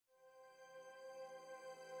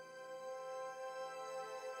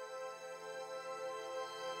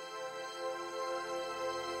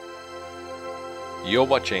You're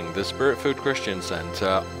watching the Spirit Food Christian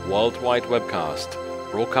Center worldwide webcast,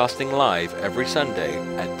 broadcasting live every Sunday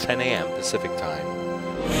at 10 a.m. Pacific Time.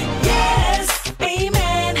 Yes,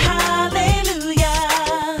 amen, hallelujah.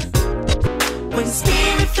 When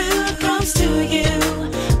Spirit Food comes to you,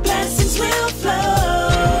 blessings will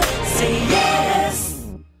flow. Say yes.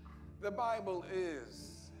 The Bible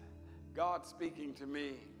is God speaking to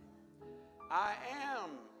me. I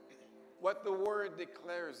am what the Word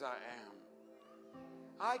declares I am.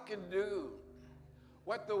 I can do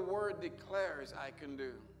what the Word declares I can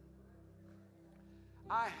do.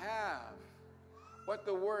 I have what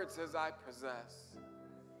the Word says I possess.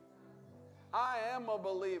 I am a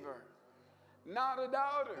believer, not a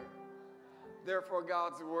doubter. Therefore,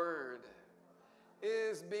 God's Word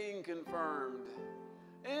is being confirmed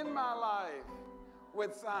in my life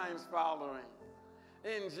with signs following.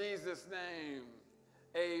 In Jesus' name,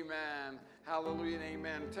 amen. Hallelujah and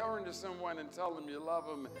amen. Turn to someone and tell them you love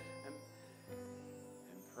them. And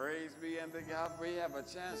praise be unto God. We have a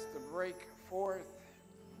chance to break forth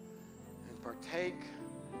and partake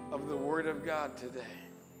of the Word of God today.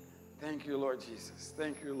 Thank you, Lord Jesus.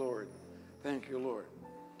 Thank you, Lord. Thank you, Lord.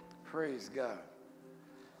 Praise God.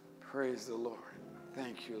 Praise the Lord.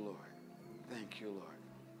 Thank you, Lord. Thank you, Lord.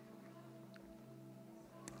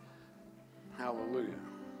 Hallelujah.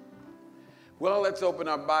 Well, let's open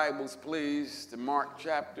our Bibles, please, to Mark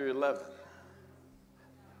chapter 11.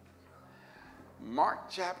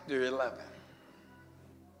 Mark chapter 11.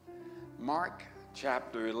 Mark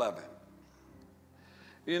chapter 11.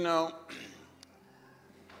 You know,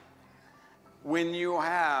 when you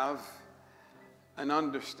have an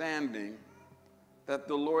understanding that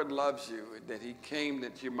the Lord loves you, that He came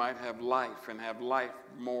that you might have life and have life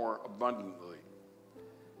more abundantly,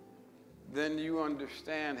 then you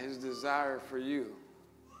understand His desire for you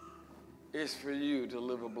is for you to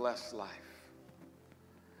live a blessed life.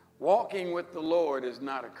 Walking with the Lord is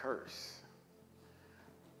not a curse.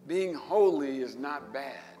 Being holy is not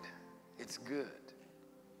bad. It's good.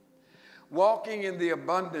 Walking in the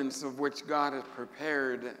abundance of which God has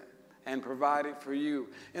prepared and provided for you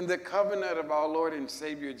in the covenant of our Lord and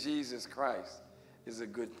Savior Jesus Christ is a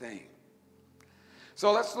good thing.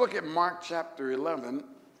 So let's look at Mark chapter 11.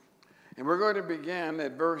 And we're going to begin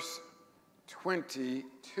at verse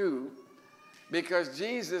 22 because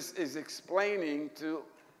Jesus is explaining to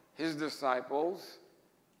His disciples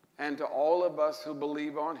and to all of us who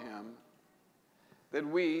believe on Him that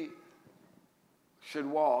we should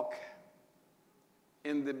walk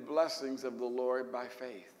in the blessings of the Lord by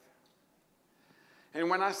faith. And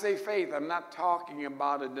when I say faith, I'm not talking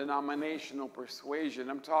about a denominational persuasion.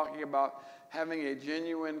 I'm talking about having a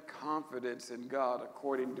genuine confidence in God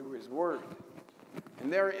according to His Word.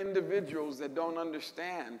 And there are individuals that don't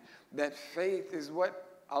understand that faith is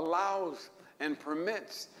what allows and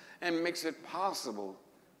permits and makes it possible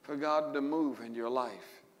for God to move in your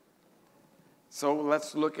life. So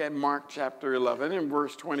let's look at Mark chapter 11 and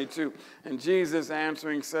verse 22. And Jesus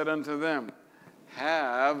answering said unto them,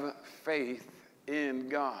 have faith in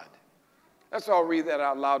God. Let's all read that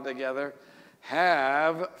out loud together.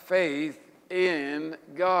 Have faith in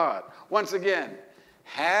God. Once again,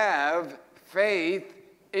 have faith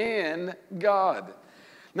in God.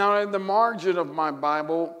 Now, in the margin of my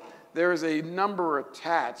Bible, there's a number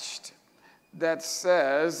attached that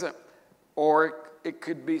says, or it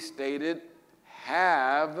could be stated,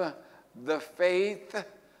 have the faith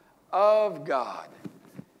of God.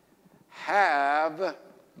 Have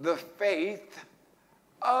the faith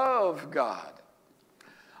of God.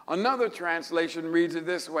 Another translation reads it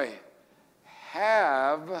this way: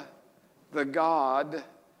 have the God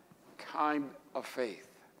kind of faith.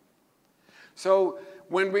 So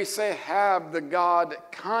when we say have the God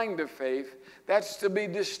kind of faith, that's to be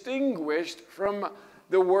distinguished from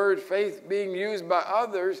the word faith being used by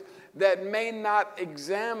others that may not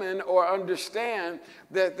examine or understand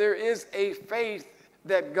that there is a faith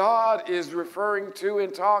that God is referring to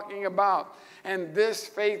and talking about. And this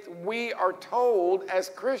faith we are told as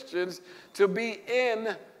Christians to be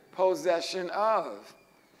in possession of.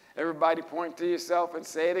 Everybody point to yourself and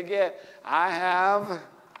say it again. I have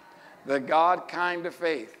the God kind of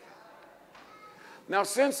faith. Now,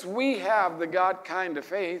 since we have the God kind of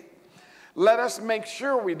faith, let us make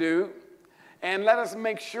sure we do, and let us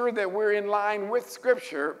make sure that we're in line with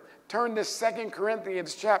Scripture. Turn to 2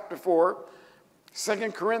 Corinthians chapter 4.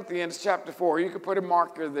 2 Corinthians chapter 4. You can put a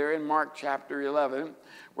marker there in Mark chapter 11.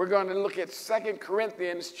 We're going to look at 2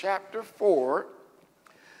 Corinthians chapter 4,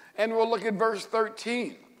 and we'll look at verse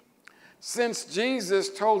 13. Since Jesus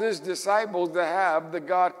told His disciples to have the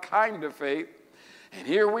God kind of faith, And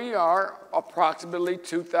here we are, approximately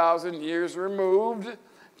 2,000 years removed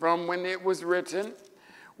from when it was written.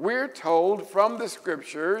 We're told from the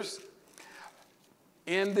scriptures,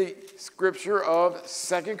 in the scripture of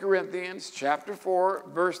 2 Corinthians chapter 4,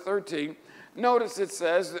 verse 13, notice it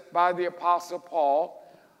says that by the Apostle Paul,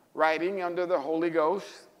 writing under the Holy Ghost,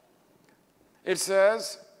 it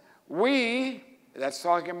says, we, that's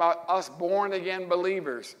talking about us born again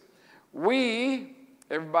believers, we,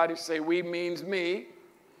 everybody say we means me,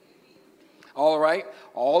 all right,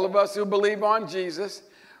 all of us who believe on Jesus,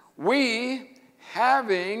 we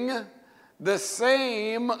having the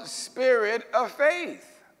same spirit of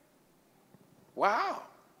faith. Wow.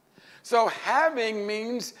 So having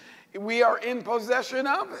means we are in possession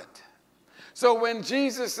of it. So when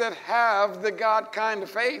Jesus said have the God kind of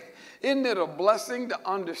faith, isn't it a blessing to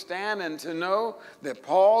understand and to know that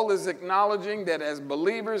Paul is acknowledging that as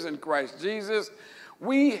believers in Christ Jesus,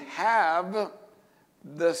 we have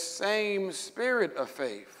the same spirit of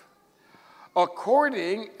faith.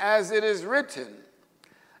 According as it is written,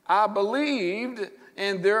 I believed,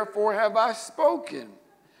 and therefore have I spoken.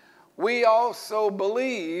 We also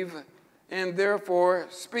believe, and therefore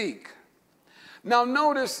speak. Now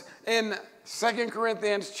notice in 2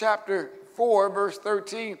 Corinthians chapter 4, verse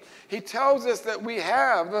 13, he tells us that we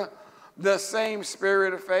have the same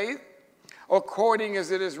spirit of faith, according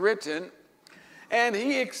as it is written. And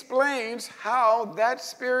he explains how that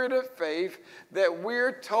spirit of faith that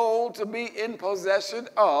we're told to be in possession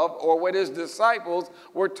of, or what his disciples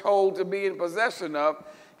were told to be in possession of,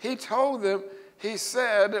 he told them, he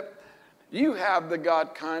said, you have the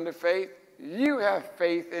God kind of faith. You have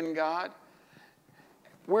faith in God.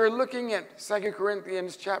 We're looking at 2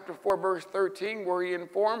 Corinthians chapter 4, verse 13, where he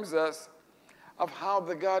informs us of how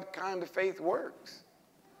the God kind of faith works.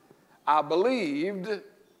 I believed,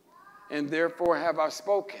 and therefore have I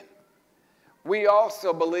spoken. We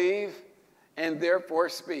also believe, and therefore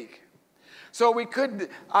speak. So we could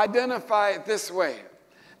identify it this way.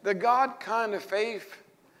 The God kind of faith,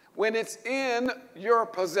 when it's in your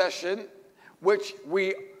possession, which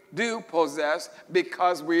we do possess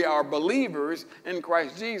because we are believers in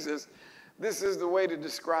Christ Jesus, this is the way to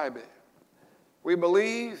describe it. We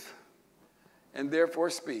believe, and therefore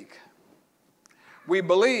speak. We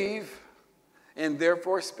believe, and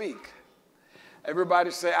therefore speak. Everybody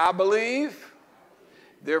say, I believe,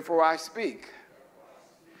 therefore I speak.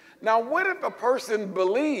 Now, what if a person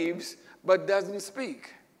believes but doesn't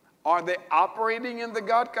speak? Are they operating in the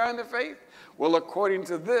God kind of faith? Well, according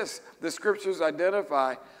to this, the scriptures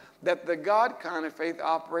identify that the God kind of faith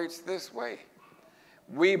operates this way.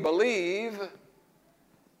 We believe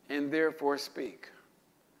and therefore speak.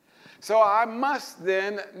 So I must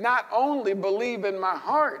then not only believe in my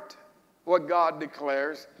heart what God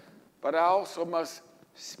declares, but I also must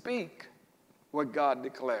speak what God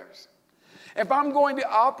declares. If I'm going to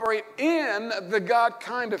operate in the God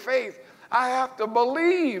kind of faith, I have to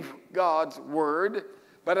believe God's word,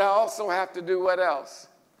 but I also have to do what else?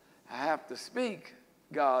 I have to speak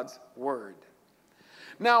God's word.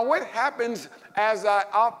 Now, what happens as I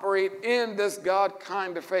operate in this God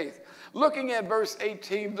kind of faith? Looking at verse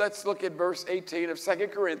 18, let's look at verse 18 of 2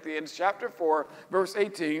 Corinthians chapter 4, verse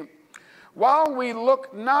 18. While we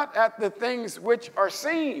look not at the things which are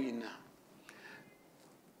seen,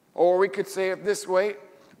 or we could say it this way,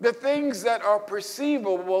 the things that are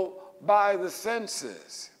perceivable by the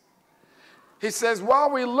senses. He says, while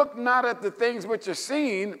we look not at the things which are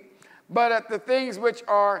seen, but at the things which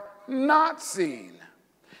are not seen.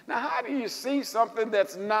 Now, how do you see something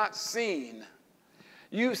that's not seen?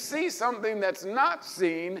 You see something that's not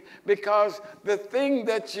seen because the thing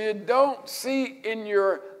that you don't see in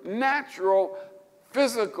your natural,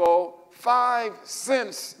 physical,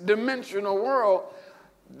 five-sense dimensional world,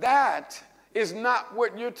 that is not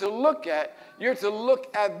what you're to look at. You're to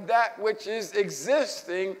look at that which is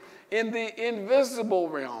existing in the invisible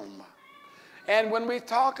realm. And when we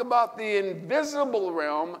talk about the invisible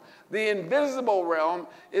realm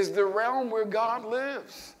is the realm where God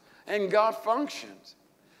lives and God functions.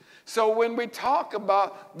 So when we talk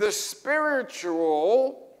about the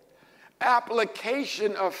spiritual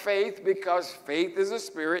application of faith, because faith is a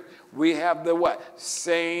spirit, we have the what?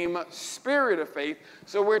 Same spirit of faith.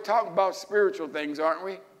 So we're talking about spiritual things, aren't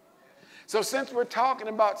we? So since we're talking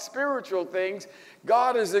about spiritual things,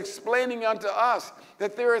 God is explaining unto us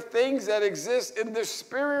that there are things that exist in the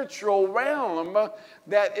spiritual realm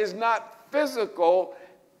that is not physical,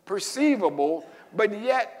 perceivable, but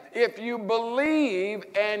yet if you believe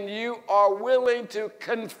and you are willing to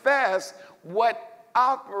confess what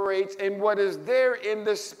operates and what is there in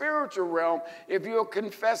the spiritual realm, if you'll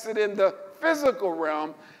confess it in the physical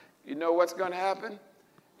realm, you know what's going to happen?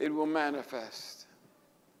 It will manifest.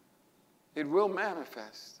 It will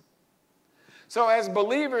manifest. So as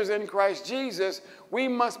believers in Christ Jesus, we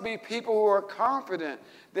must be people who are confident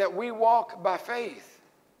that we walk by faith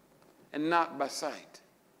and not by sight.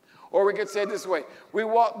 Or we could say it this way: we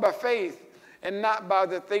walk by faith and not by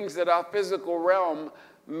the things that our physical realm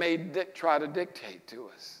may try to dictate to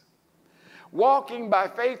us. Walking by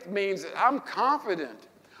faith means that I'm confident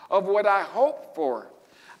of what I hope for.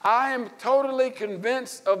 I am totally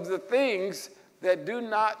convinced of the things that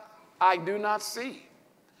I do not see.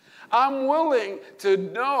 I'm willing to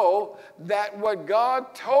know that what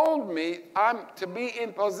God told me I'm to be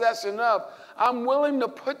in possession of, I'm willing to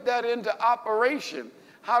put that into operation.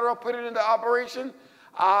 How do I put it into operation?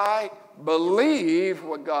 I believe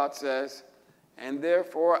what God says, and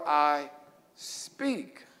therefore I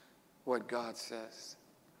speak what God says.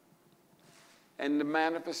 And the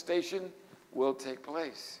manifestation will take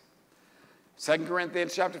place. 2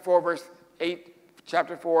 Corinthians chapter 4,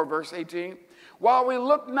 verse 18. While we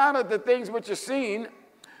look not at the things which are seen,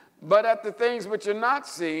 but at the things which are not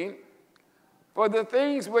seen, for the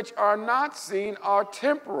things which are not seen are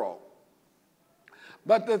temporal,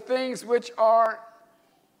 but the things which are,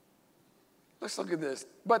 let's look at this,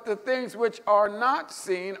 but the things which are not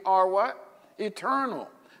seen are what? Eternal.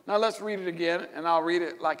 Now let's read it again, and I'll read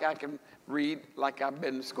it like I can read like I've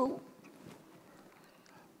been to school.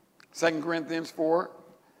 2 Corinthians 4,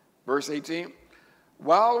 verse 18.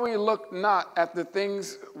 While we look not at the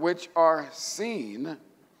things which are seen,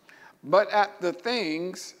 but at the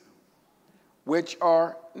things which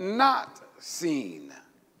are not seen.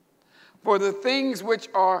 For the things which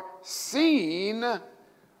are seen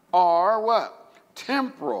are what?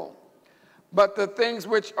 Temporal. But the things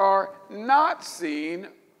which are not seen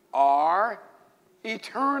are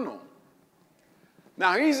eternal.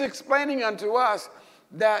 Now he's explaining unto us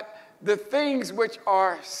that the things which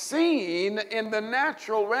are seen in the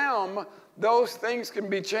natural realm, those things can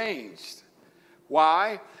be changed.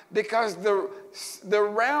 Why? Because the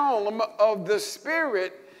realm of the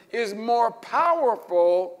spirit is more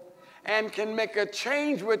powerful and can make a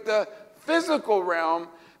change with the physical realm,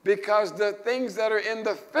 because the things that are in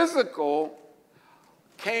the physical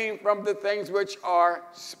came from the things which are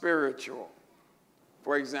spiritual.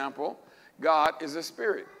 For example, God is a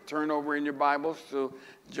spirit. Turn over in your Bibles to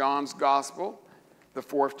John's Gospel, the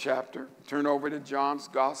 4th chapter. Turn over to John's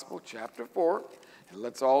Gospel, chapter 4. And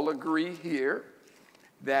let's all agree here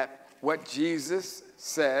that what Jesus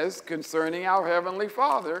says concerning our Heavenly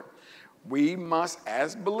Father, we must,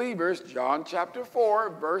 as believers, John chapter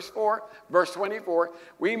 4, verse 24,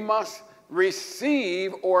 we must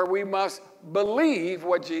receive or we must believe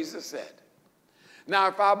what Jesus said. Now,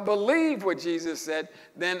 if I believe what Jesus said,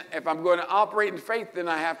 then if I'm going to operate in faith, then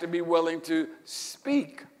I have to be willing to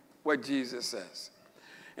speak what Jesus says.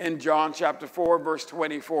 In John chapter 4, verse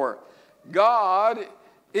 24, God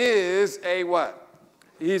is a what?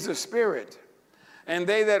 He's a spirit. And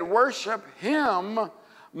they that worship him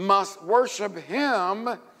must worship him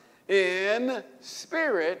in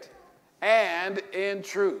spirit and in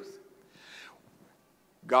truth.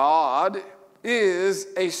 God is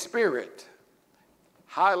a spirit.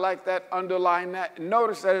 Highlight that, underline that.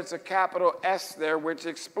 Notice that it's a capital S there, which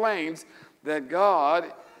explains that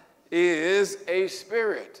God is a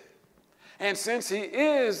spirit. And since he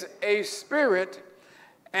is a spirit,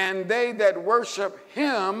 and they that worship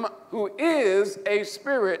him who is a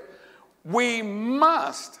spirit, we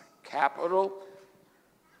must, capital,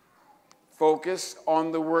 focus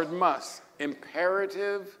on the word must,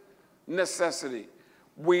 imperative necessity.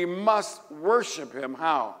 We must worship him.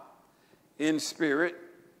 How? In spirit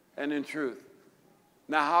and in truth.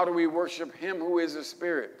 Now, how do we worship him who is a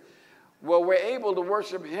spirit? Well, we're able to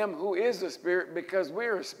worship him who is a spirit because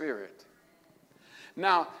we're a spirit.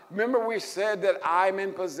 Now, remember we said that I'm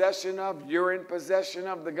in possession of, you're in possession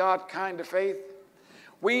of the God kind of faith?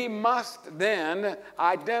 We must then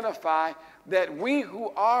identify that we who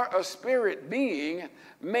are a spirit being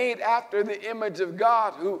made after the image of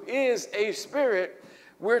God who is a spirit,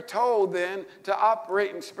 we're told then to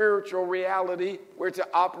operate in spiritual reality. We're to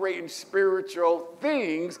operate in spiritual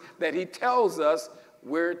things that he tells us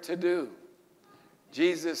we're to do.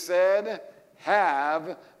 Jesus said,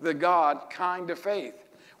 have the God kind of faith.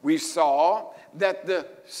 We saw that the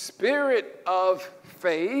spirit of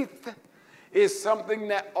faith is something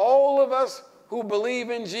that all of us who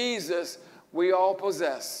believe in Jesus, we all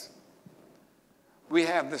possess. We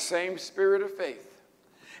have the same spirit of faith.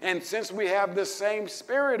 And since we have the same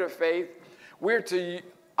spirit of faith, we're to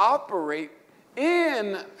operate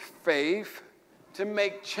in faith to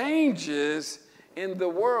make changes in the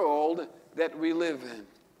world that we live in.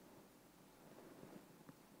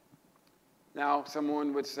 Now,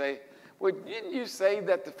 someone would say, well, didn't you say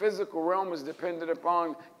that the physical realm is dependent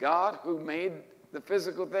upon God who made the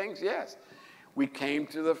physical things? Yes. We came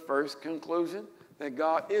to the first conclusion that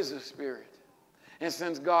God is a spirit. And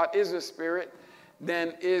since God is a spirit,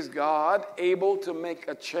 then is God able to make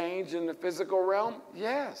a change in the physical realm?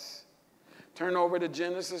 Yes. Turn over to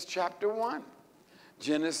Genesis chapter 1.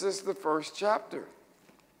 Genesis, the first chapter.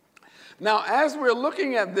 Now, as we're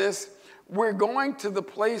looking at this, we're going to the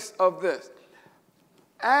place of this.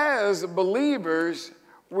 As believers,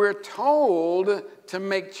 we're told to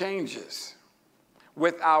make changes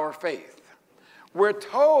with our faith. We're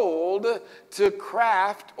told to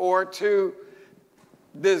craft or to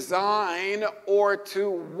design or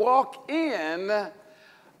to walk in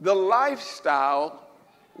the lifestyle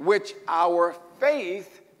which our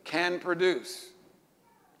faith can produce.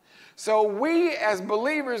 So we as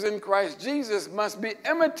believers in Christ Jesus must be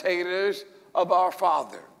imitators of our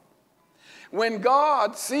Father. When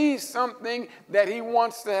God sees something that he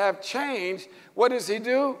wants to have changed, what does he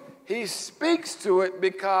do? He speaks to it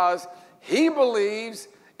because he believes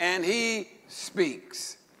and he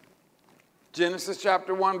speaks. Genesis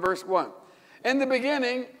chapter 1, verse 1. In the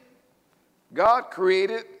beginning, God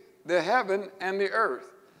created the heaven and the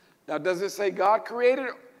earth. Now, does it say God created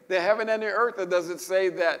the heaven and the earth, or does it say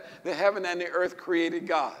that the heaven and the earth created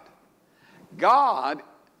God? God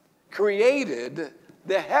created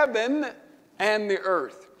the heaven and the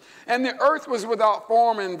earth. And the earth was without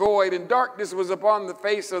form and void, and darkness was upon the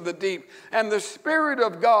face of the deep. And the Spirit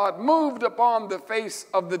of God moved upon the face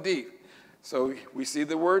of the deep. So we see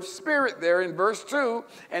the word Spirit there in verse 2,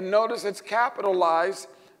 and notice it's capitalized.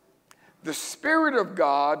 The Spirit of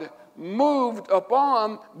God moved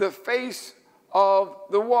upon the face of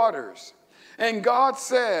the waters. And God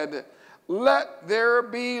said, "Let there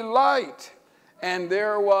be light." And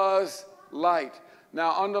there was light.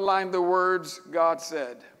 Now underline the words God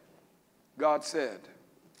said. God said.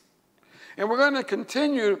 And we're going to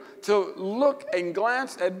continue to look and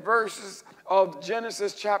glance at verses of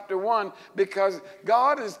Genesis chapter 1 because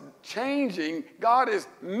God is changing, God is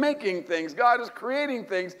making things, God is creating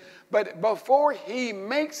things, but before he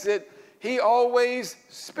makes it, he always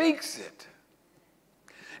speaks it.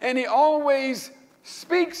 And he always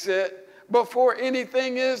speaks it before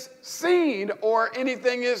anything is seen or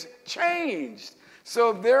anything is changed.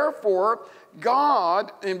 So therefore,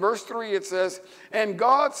 God, in verse 3 it says, "And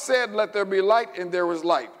God said, let there be light, and there was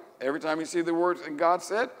light." Every time you see the words, "and God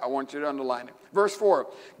said," I want you to underline it. Verse 4,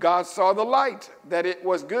 God saw the light, that it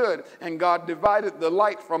was good, and God divided the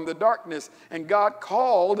light from the darkness. And God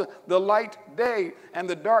called the light day, and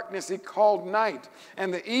the darkness he called night.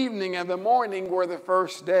 And the evening and the morning were the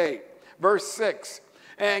first day. Verse 6,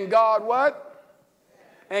 and God what?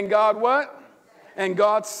 And God what? And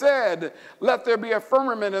God said, "Let there be a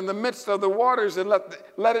firmament in the midst of the waters, and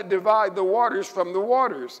let it divide the waters from the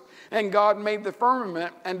waters." And God made the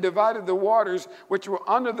firmament and divided the waters which were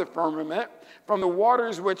under the firmament from the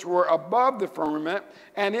waters which were above the firmament,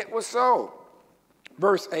 and it was so.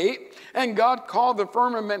 Verse 8, and God called the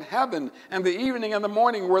firmament heaven, and the evening and the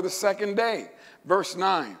morning were the second day. Verse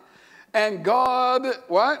 9, and God,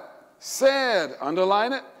 what? Said,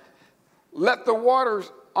 underline it, "Let the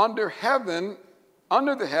waters under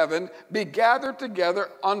the heaven be gathered together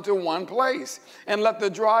unto one place, and let the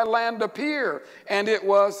dry land appear." And it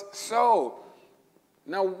was so.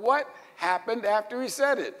 Now what happened after he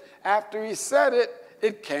said it? After he said it,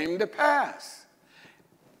 it came to pass.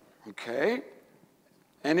 Okay?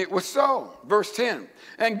 And it was so. Verse 10,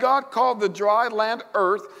 and God called the dry land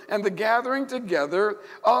earth, and the gathering together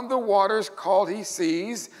of the waters called he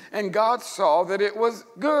seas, and God saw that it was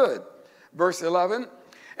good. Verse 11,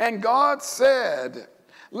 and God said,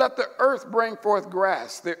 "Let the earth bring forth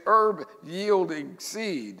grass, the herb yielding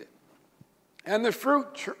seed, and the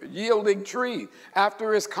fruit yielding tree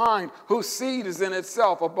after his kind, whose seed is in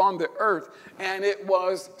itself upon the earth." And it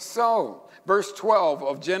was so. Verse 12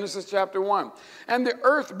 of Genesis chapter 1. And the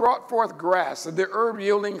earth brought forth grass, the herb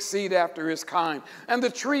yielding seed after his kind, and the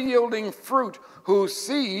tree yielding fruit, whose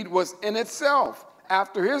seed was in itself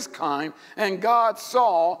after his kind. And God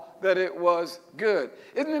saw that it was good.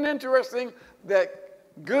 Isn't it interesting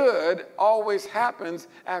that good always happens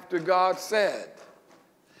after God said?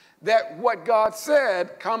 That what God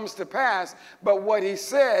said comes to pass, but what he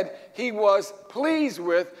said he was pleased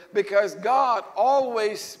with, because God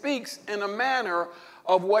always speaks in a manner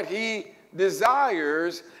of what he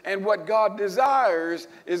desires, and what God desires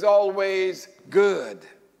is always good.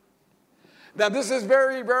 Now this is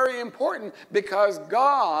very, very important, because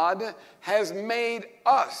God has made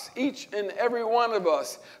us, each and every one of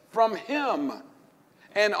us, from him,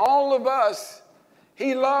 and all of us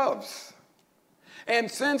he loves. And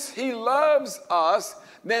since he loves us,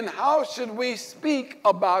 then how should we speak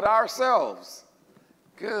about ourselves?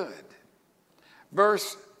 Good.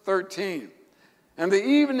 Verse 13. And the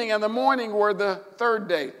evening and the morning were the third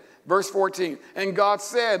day. Verse 14. And God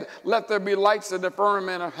said, let there be lights in the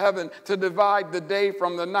firmament of heaven to divide the day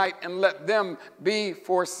from the night, and let them be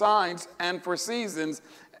for signs and for seasons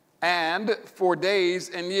and for days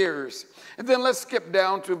and years. And then let's skip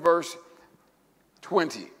down to verse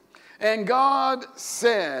 20. And God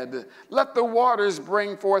said, let the waters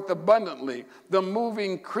bring forth abundantly the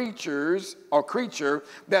moving creatures or creature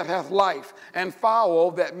that hath life, and fowl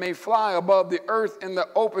that may fly above the earth in the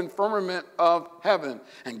open firmament of heaven.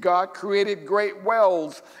 And God created great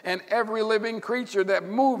whales and every living creature that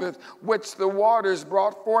moveth, which the waters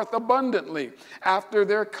brought forth abundantly after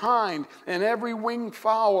their kind, and every winged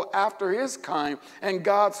fowl after his kind. And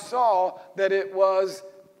God saw that it was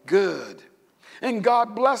good. And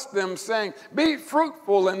God blessed them, saying, be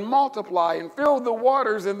fruitful and multiply, and fill the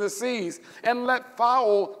waters and the seas, and let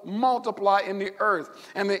fowl multiply in the earth.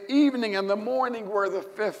 And the evening and the morning were the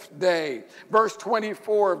fifth day. Verse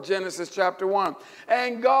 24 of Genesis chapter 1.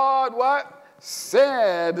 And God, what?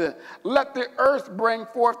 Said, let the earth bring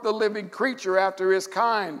forth the living creature after his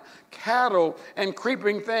kind, cattle and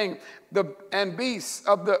creeping thing, and beasts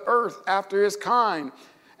of the earth after his kind.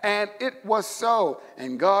 And it was so.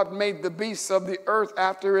 And God made the beasts of the earth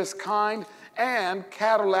after his kind, and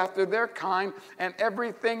cattle after their kind, and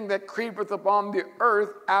everything that creepeth upon the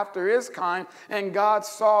earth after his kind. And God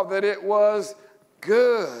saw that it was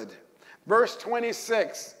good. Verse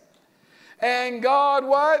 26. And God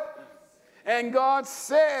what? And God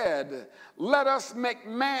said, let us make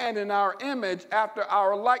man in our image after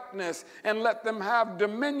our likeness, and let them have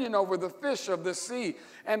dominion over the fish of the sea,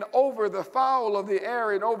 and over the fowl of the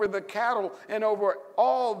air, and over the cattle, and over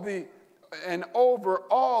all the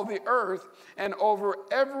earth, and over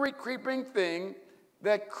every creeping thing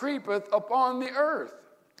that creepeth upon the earth.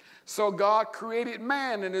 So God created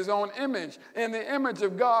man in his own image. In the image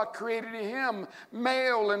of God created he him,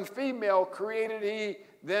 male and female created he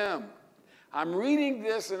them. I'm reading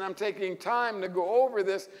this and I'm taking time to go over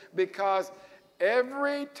this because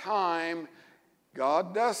every time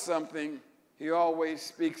God does something, he always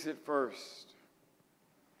speaks it first.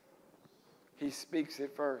 He speaks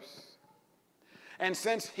it first. And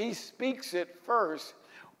since he speaks it first,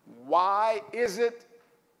 why is it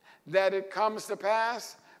that it comes to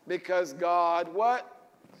pass? Because God what?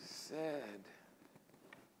 Said.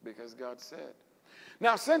 Because God said.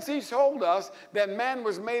 Now, since he's told us that man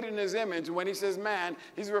was made in his image, when he says man,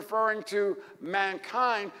 he's referring to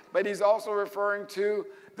mankind, but he's also referring to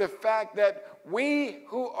the fact that we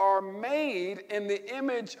who are made in the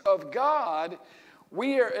image of God,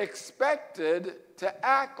 we are expected to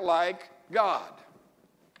act like God.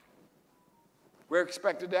 We're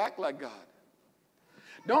expected to act like God.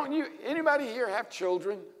 Don't you, anybody here have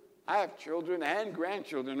children? I have children and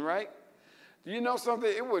grandchildren, right? Do you know something?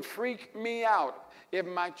 It would freak me out if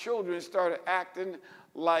my children started acting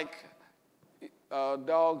like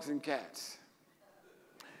dogs and cats.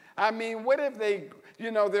 I mean, what if they,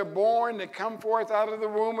 they're born, they come forth out of the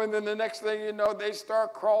womb, and then the next thing you know, they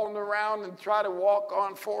start crawling around and try to walk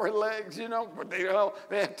on four legs, but they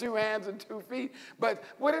have 2 hands and 2 feet. But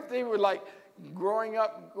what if they were like growing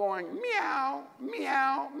up going, meow,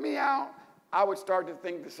 meow, meow? I would start to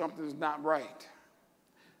think that something's not right.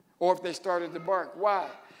 Or if they started to bark. Why?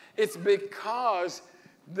 It's because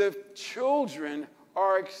the children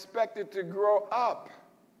are expected to grow up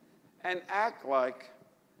and act like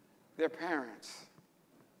their parents.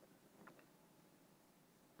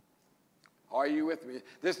 Are you with me?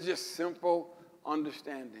 This is just simple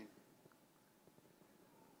understanding.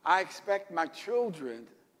 I expect my children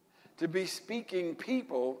to be speaking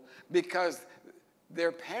people because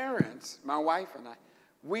their parents, my wife and I,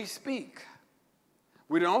 we speak.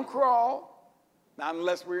 We don't crawl, not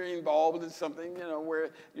unless we're involved in something, where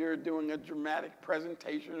you're doing a dramatic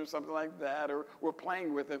presentation or something like that, or we're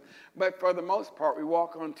playing with them. But for the most part, we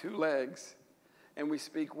walk on 2 legs and we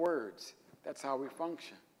speak words. That's how we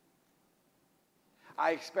function.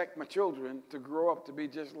 I expect my children to grow up to be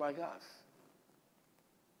just like us.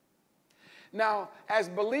 Now, as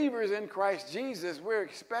believers in Christ Jesus, we're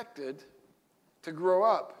expected to grow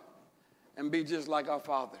up and be just like our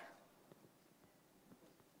Father.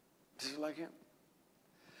 Just like him.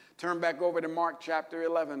 Turn back over to Mark chapter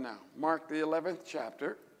 11 now. Mark the 11th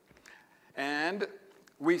chapter. And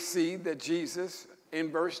we see that Jesus, in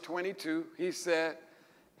verse 22, he said,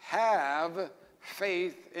 have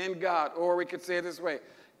faith in God. Or we could say it this way,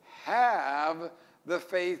 have the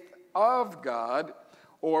faith of God.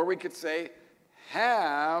 Or we could say,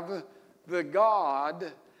 have the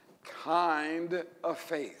God kind of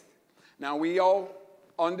faith. Now, we all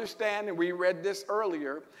understand, and we read this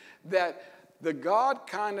earlier, that the God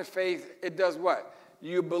kind of faith, it does what?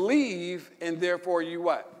 You believe, and therefore you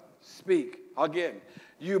what? Speak. Again,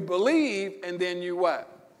 you believe, and then you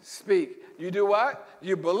what? Speak. You do what?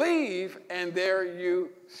 You believe, and there you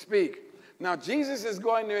speak. Now, Jesus is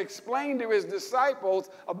going to explain to his disciples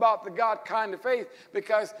about the God kind of faith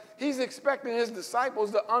because he's expecting his disciples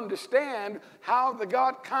to understand how the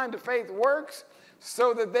God kind of faith works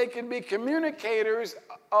so that they can be communicators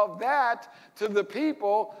of that to the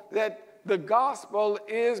people that the gospel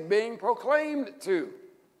is being proclaimed to.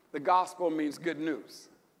 The gospel means good news.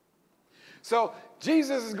 So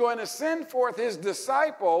Jesus is going to send forth his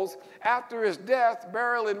disciples after his death,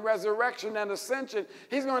 burial, and resurrection and ascension.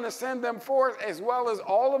 He's going to send them forth as well as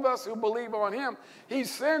all of us who believe on him. He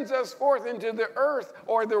sends us forth into the earth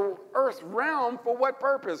or the earth realm for what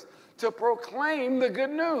purpose? To proclaim the good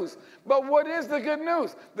news. But what is the good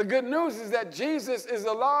news? The good news is that Jesus is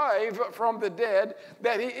alive from the dead,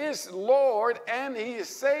 that he is Lord and he is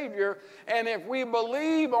Savior. And if we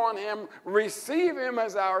believe on him, receive him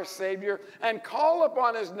as our Savior, and call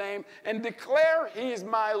upon his name and declare he is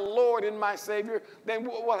my Lord and my Savior, then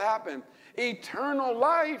what will happen? Eternal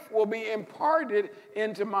life will be imparted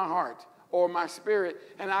into my heart or my spirit,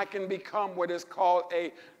 and I can become what is called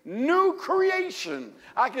a new creation.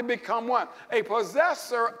 I can become what? A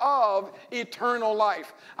possessor of eternal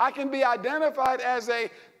life. I can be identified as a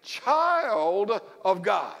child of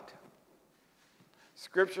God.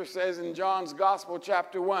 Scripture says in John's Gospel,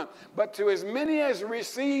 chapter 1, but to as many as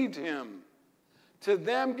received him, to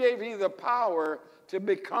them gave he the power to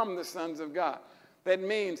become the sons of God. That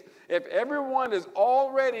means if everyone is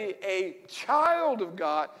already a child of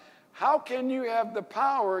God, how can you have the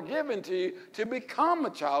power given to you to become a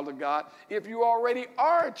child of God if you already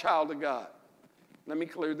are a child of God? Let me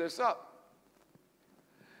clear this up.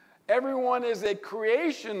 Everyone is a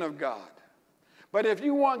creation of God. But if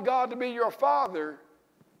you want God to be your father,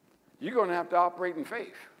 you're going to have to operate in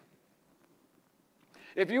faith.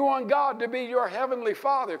 If you want God to be your heavenly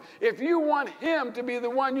Father, if you want him to be the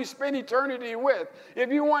one you spend eternity with,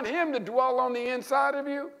 if you want him to dwell on the inside of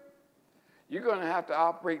you, you're going to have to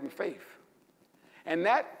operate in faith. And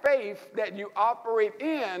that faith that you operate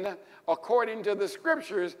in, according to the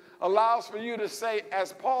scriptures, allows for you to say,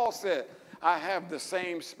 as Paul said, I have the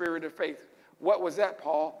same spirit of faith. What was that,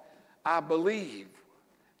 Paul? I believe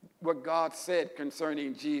what God said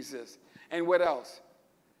concerning Jesus. And what else?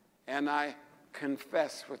 And I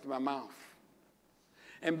confess with my mouth.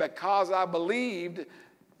 And because I believed,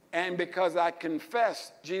 and because I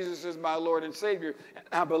confess Jesus is my Lord and Savior, and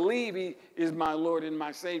I believe he is my Lord and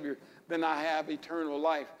my Savior, then I have eternal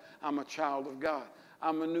life. I'm a child of God.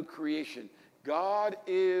 I'm a new creation. God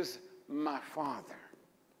is my Father.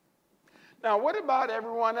 Now, what about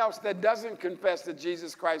everyone else that doesn't confess that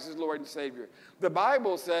Jesus Christ is Lord and Savior? The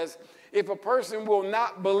Bible says if a person will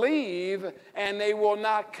not believe and they will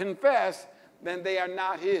not confess, then they are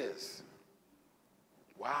not his.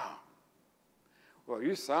 Wow. Well,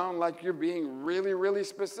 you sound like you're being really, really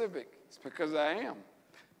specific. It's because I am.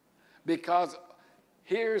 Because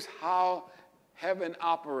here's how heaven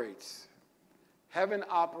operates. Heaven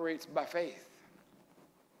operates by faith.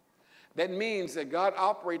 That means that God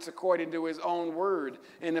operates according to his own word.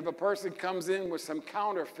 And if a person comes in with some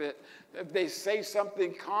counterfeit, if they say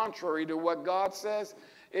something contrary to what God says,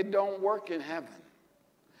 it don't work in heaven.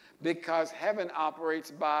 Because heaven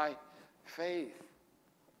operates by faith.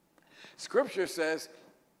 Scripture says,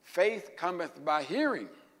 faith cometh by hearing,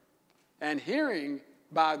 and hearing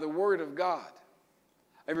by the word of God.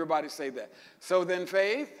 Everybody say that. So then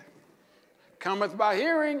faith cometh by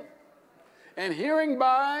hearing, and hearing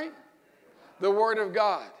by the word of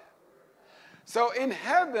God. So in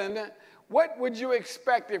heaven, what would you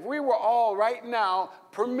expect if we were all right now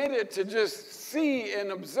permitted to just see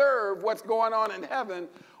and observe what's going on in heaven?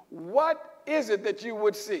 What is it that you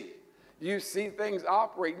would see? You see things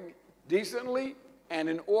operating decently and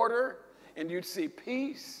in order, and you'd see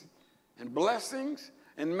peace and blessings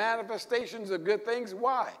and manifestations of good things.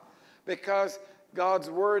 Why? Because God's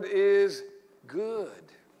word is good.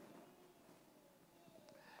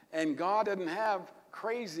 And God doesn't have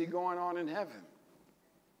crazy going on in heaven.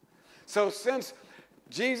 So since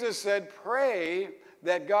Jesus said, pray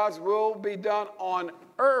that God's will be done on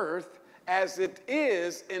earth as it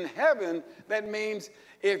is in heaven, that means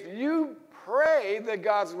if you pray that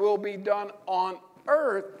God's will be done on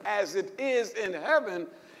earth as it is in heaven,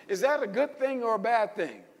 is that a good thing or a bad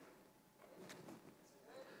thing?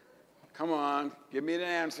 Come on, give me the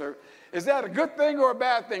answer. Is that a good thing or a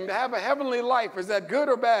bad thing? To have a heavenly life, is that good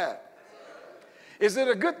or bad? Is it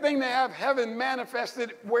a good thing to have heaven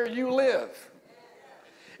manifested where you live?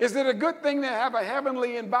 Is it a good thing to have a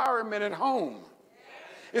heavenly environment at home?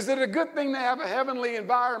 Is it a good thing to have a heavenly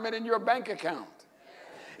environment in your bank account?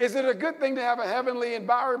 Is it a good thing to have a heavenly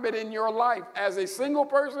environment in your life as a single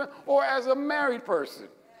person or as a married person?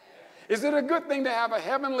 Is it a good thing to have a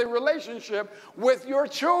heavenly relationship with your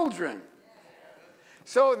children?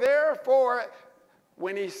 So therefore,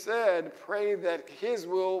 when he said, pray that his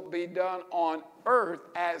will be done on earth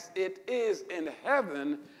as it is in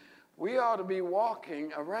heaven, we ought to be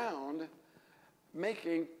walking around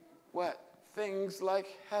making what? Things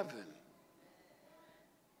like heaven.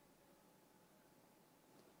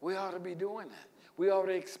 We ought to be doing that. We ought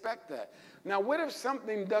to expect that. Now, what if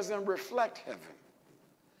something doesn't reflect heaven?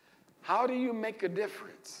 How do you make a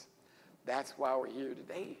difference? That's why we're here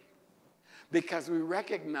today. Because we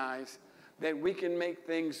recognize that we can make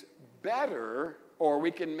things better or we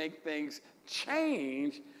can make things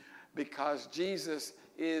change because Jesus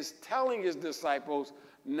is telling his disciples,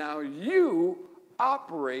 now you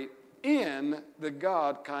operate in the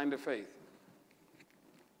God kind of faith.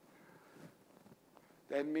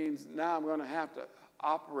 That means now I'm going to have to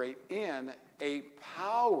operate in a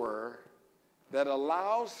power that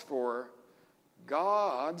allows for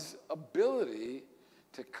God's ability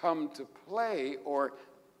to come to play or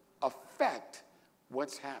affect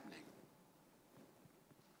what's happening.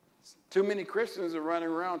 Too many Christians are running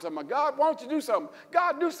around talking about, God, why don't you do something?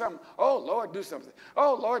 God, do something. Oh, Lord, do something.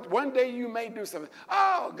 Oh, Lord, one day you may do something.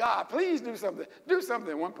 Oh, God, please do something. Do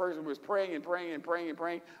something. One person was praying and praying and praying and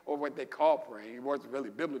praying, or what they call praying. It wasn't really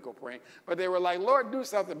biblical praying. But they were like, Lord, do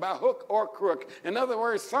something by hook or crook. In other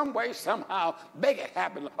words, some way, somehow, make it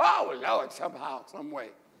happen. Oh, Lord, somehow, some way.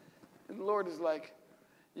 And the Lord is like,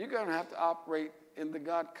 you're going to have to operate in the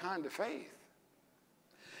God kind of faith.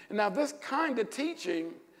 And now this kind of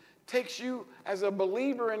teaching takes you as a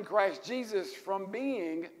believer in Christ Jesus from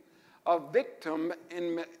being a victim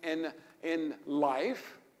in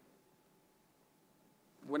life.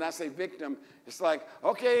 When I say victim, it's like,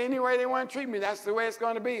 okay, any way they want to treat me, that's the way it's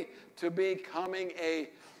going to be, to becoming a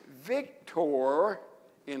victor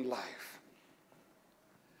in life.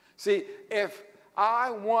 See, if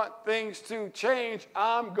I want things to change,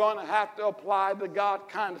 I'm going to have to apply the God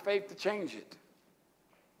kind of faith to change it.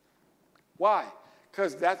 Why?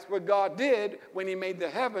 Because that's what God did when he made the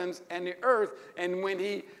heavens and the earth. And when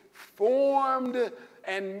he formed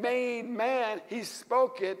and made man, he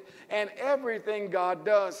spoke it. And everything God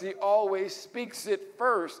does, he always speaks it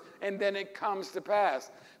first, and then it comes to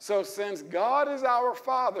pass. So since God is our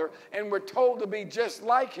Father and we're told to be just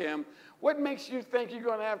like him, what makes you think you're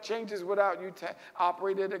going to have changes without you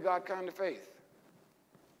operating in a God kind of faith?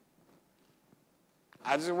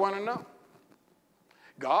 I just want to know.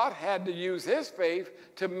 God had to use his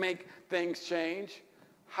faith to make things change.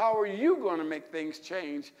 How are you going to make things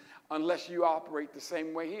change unless you operate the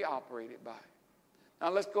same way he operated by?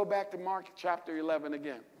 Now let's go back to Mark chapter 11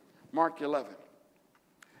 again. Mark 11.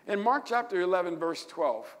 In Mark chapter 11, verse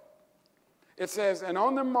 12, it says, and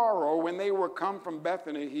on the morrow, when they were come from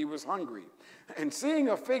Bethany, he was hungry. And seeing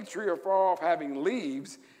a fig tree afar off having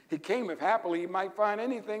leaves, he came if happily he might find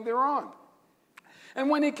anything thereon. And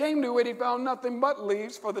when he came to it, he found nothing but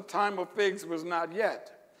leaves, for the time of figs was not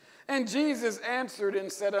yet. And Jesus answered and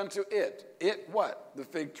said unto it, it what? The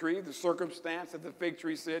fig tree, the circumstance that the fig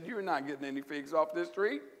tree said, you're not getting any figs off this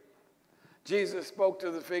tree. Jesus spoke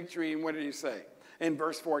to the fig tree, and what did he say? In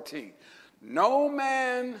verse 14, no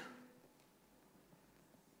man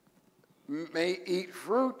may eat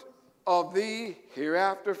fruit of thee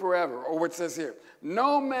hereafter forever. Or what it says here,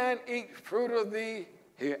 no man eat fruit of thee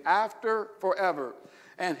hereafter forever.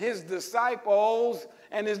 And his disciples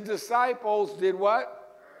did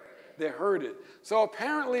what? They heard it. So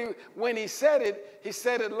apparently when he said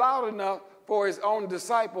it loud enough for his own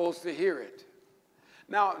disciples to hear it.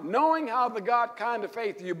 Now, knowing how the God kind of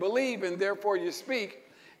faith you believe and therefore you speak,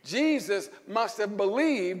 Jesus must have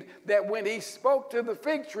believed that when he spoke to the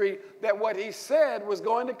fig tree, that what he said was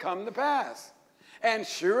going to come to pass. And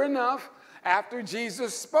sure enough, after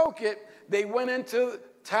Jesus spoke it, they went into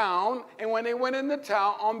town, and when they went into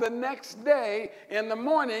town on the next day in the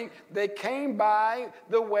morning, they came by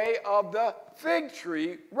the way of the fig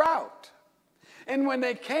tree route. And when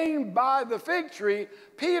they came by the fig tree,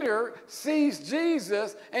 Peter sees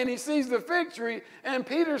Jesus and he sees the fig tree, and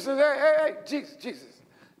Peter says, hey, Jesus.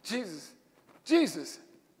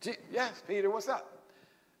 Yes, Peter, what's up?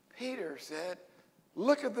 Peter said,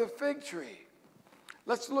 look at the fig tree.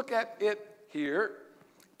 Let's look at it here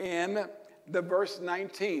in the verse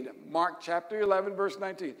 19, Mark chapter 11, verse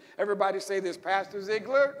 19. Everybody say this, Pastor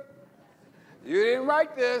Zeigler, you didn't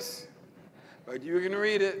write this. But you can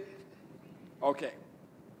read it. Okay.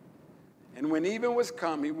 And when even was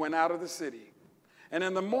come, he went out of the city. And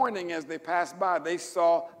in the morning, as they passed by, they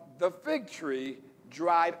saw the fig tree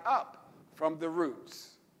dried up from the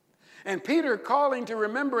roots. And Peter, calling to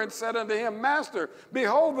remembrance, said unto him, Master,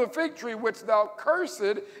 behold, the fig tree which thou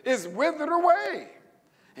cursed is withered away.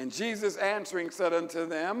 And Jesus answering said unto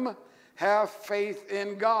them, Have faith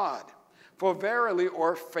in God. For verily,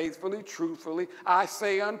 or faithfully, truthfully, I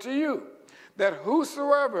say unto you, that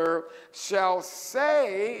whosoever shall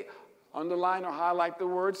say, underline or highlight the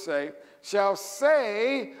word say, shall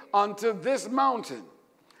say unto this mountain,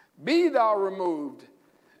 Be thou removed,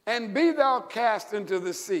 and be thou cast into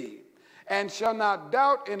the sea, and shall not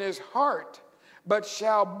doubt in his heart, but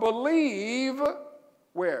shall believe,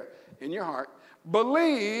 where? In your heart.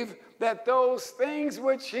 Believe that those things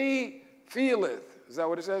which he feeleth, is that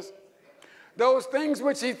what it says? Those things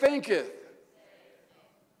which he thinketh,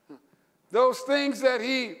 those things that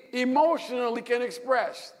he emotionally can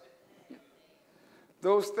express,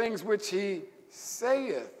 those things which he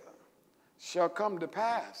saith shall come to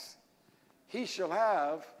pass. He shall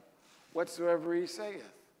have whatsoever he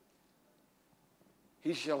saith.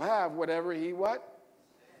 He shall have whatever he what?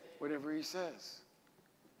 Whatever he says.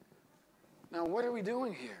 Now, what are we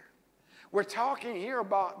doing here? We're talking here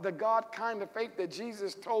about the God kind of faith that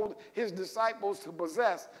Jesus told his disciples to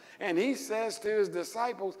possess. And he says to his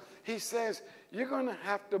disciples, he says, you're going to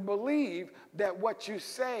have to believe that what you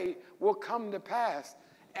say will come to pass,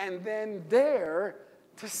 and then dare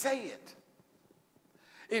to say it.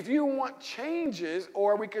 If you want changes,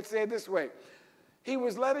 or we could say it this way, he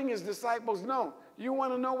was letting his disciples know, you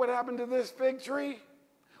want to know what happened to this fig tree?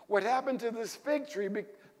 What happened to this fig tree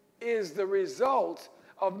is the result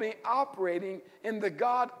of me operating in the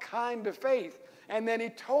God kind of faith. And then he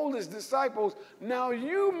told his disciples, now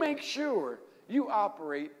you make sure you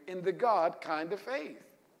operate in the God kind of faith.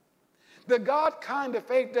 The God kind of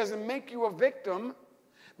faith doesn't make you a victim.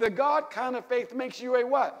 The God kind of faith makes you a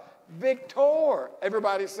what? Victor.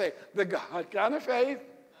 Everybody say, the God kind of faith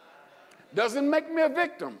doesn't make me a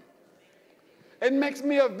victim. It makes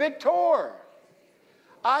me a victor.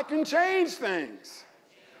 I can change things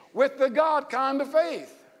with the God kind of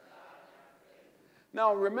faith.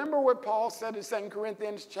 Now, remember what Paul said in 2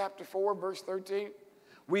 Corinthians chapter 4, verse 13?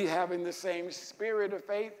 We having the same spirit of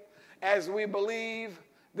faith as we believe,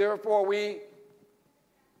 therefore we,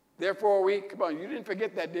 come on, you didn't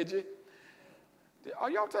forget that, did you? Are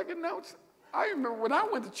y'all taking notes? I remember when I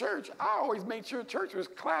went to church, I always made sure church was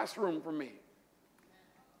classroom for me.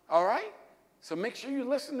 All right? So make sure you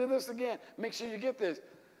listen to this again. Make sure you get this.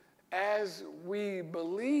 As we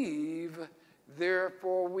believe,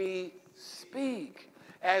 therefore we speak.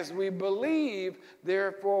 As we believe,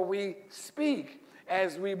 therefore we speak.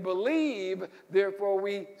 As we believe, therefore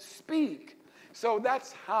we speak. So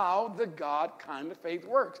that's how the God kind of faith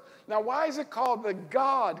works. Now, why is it called the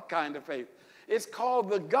God kind of faith? It's called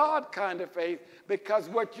the God kind of faith because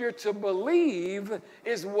what you're to believe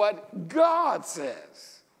is what God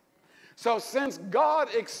says. So since God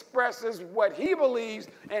expresses what he believes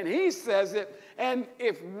and he says it, and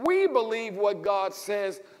if we believe what God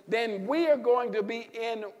says, then we are going to be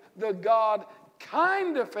in the God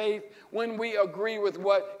kind of faith when we agree with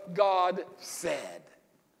what God said.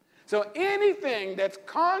 So anything that's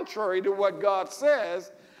contrary to what God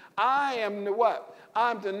says, I am to what?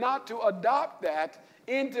 I'm to not to adopt that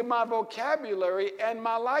into my vocabulary and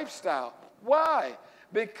my lifestyle. Why?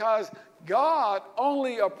 Because God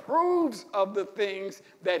only approves of the things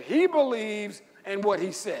that he believes and what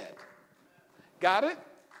he said. Got it?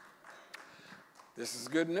 This is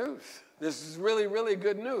good news. This is really, really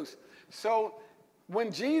good news. So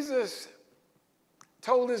when Jesus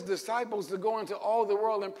told his disciples to go into all the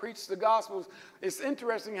world and preach the gospels, it's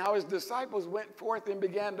interesting how his disciples went forth and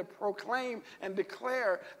began to proclaim and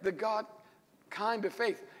declare the God kind of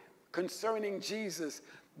faith concerning Jesus,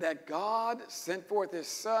 that God sent forth his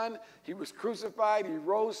son, he was crucified, he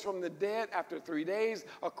rose from the dead after 3 days,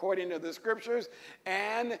 according to the scriptures,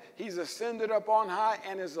 and he's ascended up on high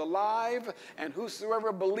and is alive, and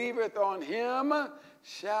whosoever believeth on him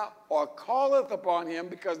shall, or calleth upon him,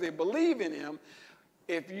 because they believe in him,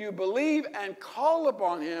 if you believe and call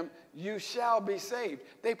upon him, you shall be saved.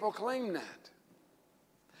 They proclaimed that.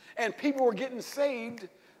 And people were getting saved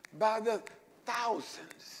by the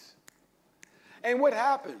thousands. And what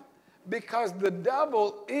happened? Because the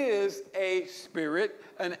devil is a spirit,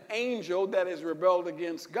 an angel that has rebelled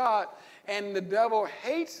against God, and the devil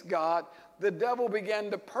hates God, the devil began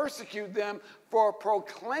to persecute them for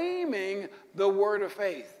proclaiming the word of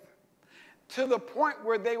faith, to the point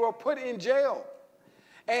where they were put in jail.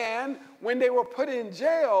 And when they were put in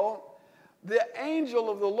jail, the angel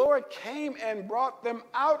of the Lord came and brought them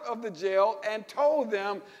out of the jail and told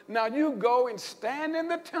them, now you go and stand in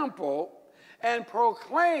the temple and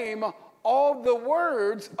proclaim all the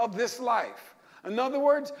words of this life. In other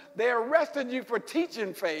words, they arrested you for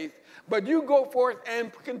teaching faith, but you go forth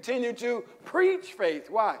and continue to preach faith.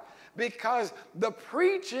 Why? Because the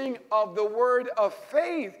preaching of the word of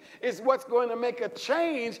faith is what's going to make a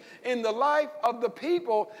change in the life of the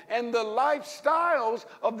people and the lifestyles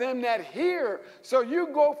of them that hear. So you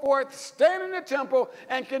go forth, stand in the temple,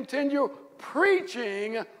 and continue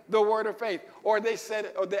preaching the word of faith. Or they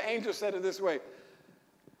said, or the angel said it this way,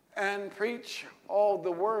 and preach all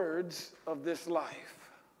the words of this life.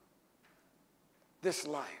 This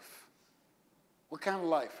life. What kind of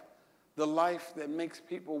life? The life that makes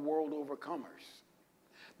people world overcomers.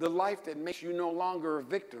 The life that makes you no longer a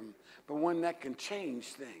victim, but one that can change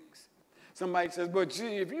things. Somebody says, but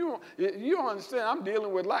gee, if you don't understand, I'm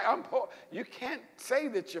dealing with life, I'm poor. You can't say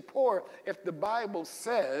that you're poor if the Bible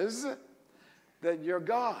says that your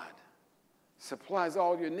God supplies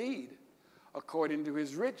all your need according to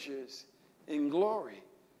his riches in glory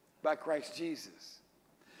by Christ Jesus.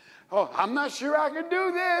 Oh, I'm not sure I can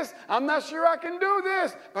do this. I'm not sure I can do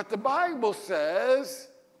this. But the Bible says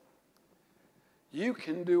you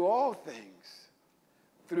can do all things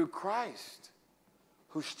through Christ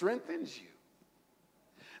who strengthens you.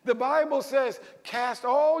 The Bible says cast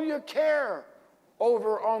all your care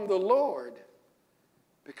over on the Lord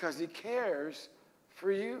because he cares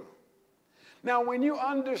for you. Now, when you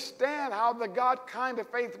understand how the God kind of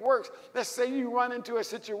faith works, let's say you run into a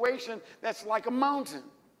situation that's like a mountain.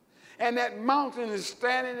 And that mountain is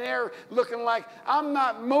standing there looking like, I'm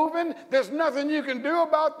not moving. There's nothing you can do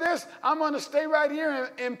about this. I'm going to stay right here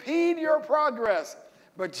and impede your progress.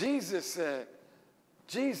 But Jesus said,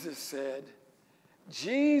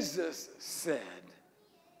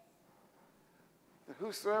 that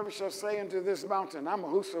whosoever shall say unto this mountain, I'm a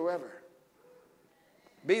whosoever.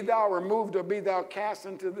 Be thou removed or be thou cast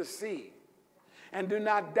into the sea. And do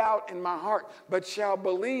not doubt in my heart, but shall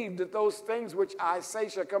believe that those things which I say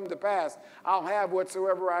shall come to pass. I'll have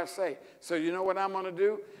whatsoever I say. So you know what I'm going to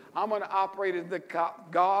do? I'm going to operate in the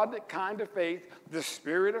God kind of faith, the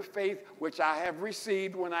spirit of faith, which I have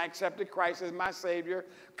received when I accepted Christ as my Savior,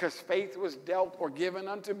 because faith was dealt or given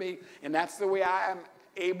unto me. And that's the way I am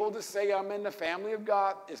able to say I'm in the family of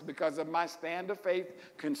God. It's because of my stand of faith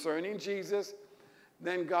concerning Jesus.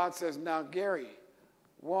 Then God says, now, Gary,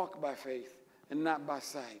 walk by faith and not by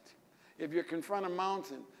sight. If you confront a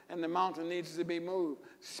mountain and the mountain needs to be moved,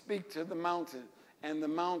 speak to the mountain and the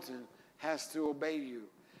mountain has to obey you.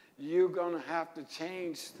 You're going to have to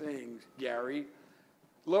change things, Gary.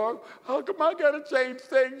 Lord, how come I got to change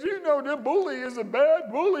things? You know the bully is a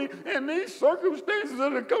bad bully and these circumstances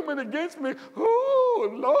that are coming against me. Oh,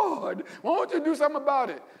 Lord, why don't you do something about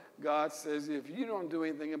it? God says, if you don't do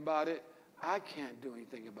anything about it, I can't do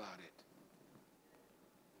anything about it.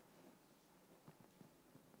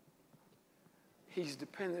 He's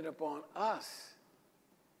dependent upon us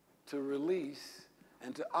to release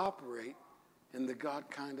and to operate in the God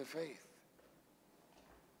kind of faith.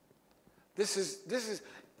 This is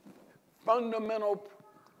fundamental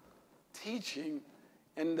teaching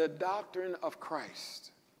in the doctrine of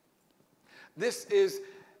Christ. This is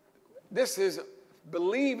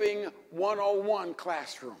believing 101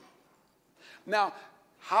 classroom. Now,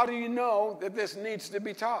 how do you know that this needs to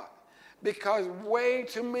be taught? Because way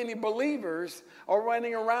too many believers are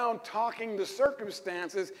running around talking the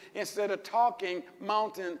circumstances instead of talking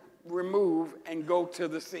mountain, remove, and go to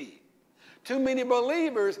the sea. Too many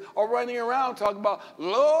believers are running around talking about,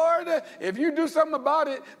 Lord, if you do something about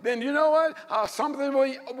it, then you know what? Something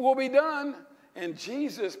will be done. And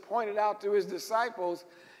Jesus pointed out to his disciples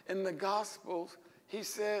in the Gospels, he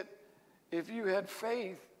said, if you had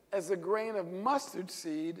faith as a grain of mustard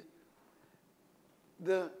seed,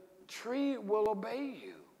 the tree will obey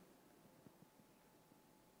you.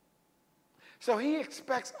 So he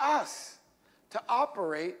expects us to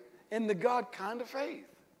operate in the God kind of faith.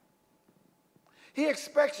 He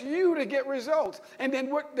expects you to get results. And then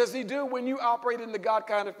what does he do when you operate in the God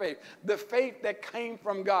kind of faith? The faith that came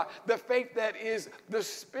from God. The faith that is the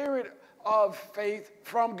spirit of faith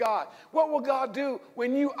from God. What will God do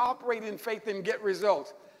when you operate in faith and get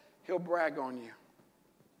results? He'll brag on you.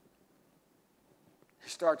 He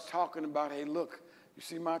starts talking about, hey, look, you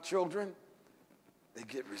see my children? They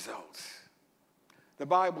get results. The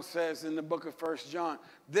Bible says in the book of 1 John,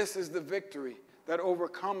 this is the victory that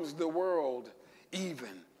overcomes the world,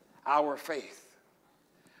 even our faith.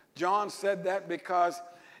 John said that because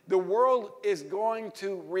the world is going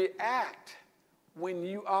to react when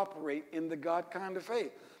you operate in the God kind of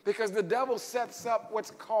faith. Because the devil sets up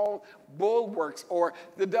what's called bulwarks, or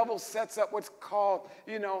the devil sets up what's called,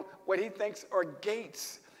 what he thinks are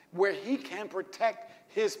gates where he can protect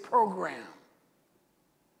his program.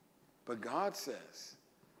 But God says,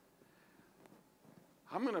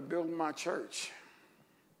 I'm going to build my church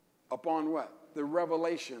upon what? The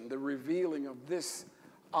revelation, the revealing of this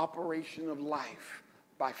operation of life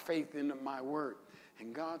by faith in my word.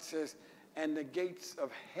 And God says, and the gates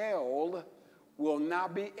of hell will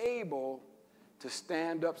not be able to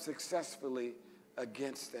stand up successfully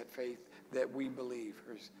against that faith that we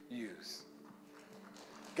believers use.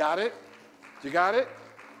 Got it? You got it?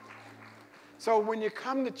 So when you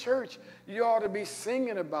come to church, you ought to be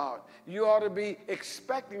singing about, you ought to be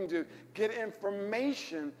expecting to get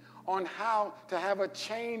information on how to have a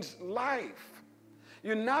changed life.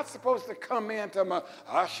 You're not supposed to come in and tell me,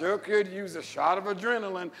 I sure could use a shot of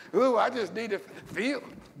adrenaline. Ooh, I just need to feel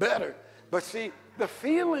better. But see, the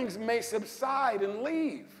feelings may subside and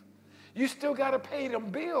leave. You still got to pay them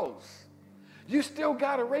bills. You still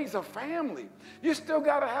got to raise a family. You still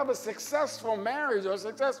got to have a successful marriage or a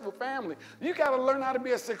successful family. You got to learn how to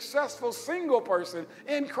be a successful single person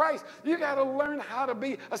in Christ. You got to learn how to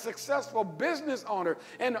be a successful business owner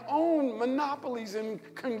and own monopolies and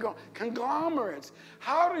conglomerates.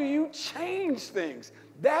 How do you change things?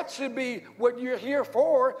 That should be what you're here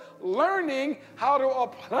for, learning how to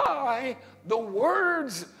apply the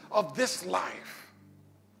words of this life.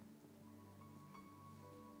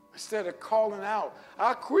 Instead of calling out,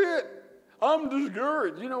 I quit, I'm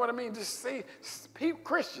discouraged. You know what I mean? Just say,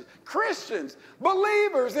 Christians,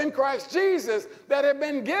 believers in Christ Jesus that have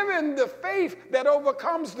been given the faith that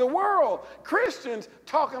overcomes the world. Christians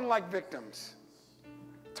talking like victims.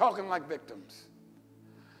 Talking like victims.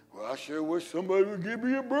 Well, I sure wish somebody would give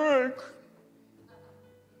me a break.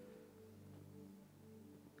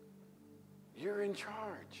 You're in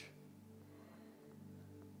charge.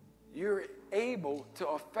 You're able to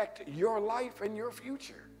affect your life and your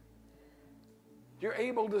future. You're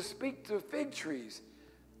able to speak to fig trees.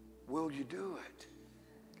 Will you do it?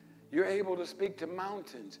 You're able to speak to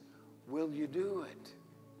mountains. Will you do it?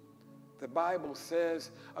 The Bible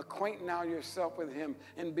says, acquaint now yourself with him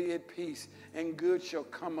and be at peace, and good shall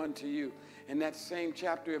come unto you. In that same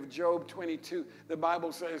chapter of Job 22, the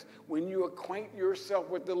Bible says, when you acquaint yourself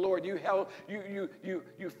with the Lord, you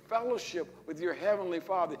fellowship with your heavenly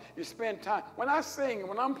Father. You spend time. When I sing,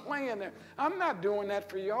 when I'm playing there, I'm not doing that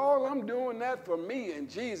for y'all. I'm doing that for me and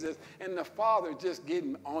Jesus and the Father just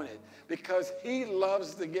getting on it because he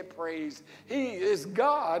loves to get praised. He is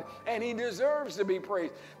God and he deserves to be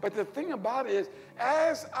praised. But the thing about it is,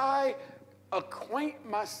 as I acquaint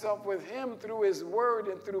myself with him through his word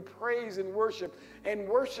and through praise and worship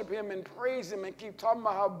him and praise him and keep talking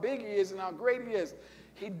about how big he is and how great he is,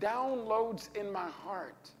 he downloads in my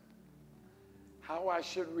heart how I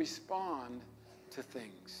should respond to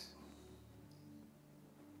things.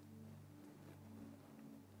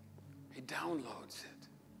 He downloads it.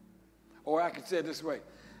 Or I could say it this way,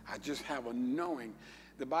 I just have a knowing.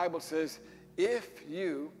 The Bible says, if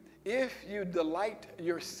you delight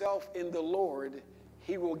yourself in the Lord,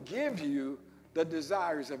 he will give you the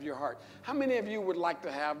desires of your heart. How many of you would like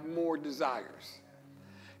to have more desires?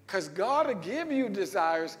 Because God will give you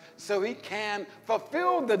desires so he can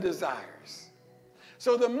fulfill the desires.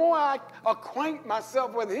 So the more I acquaint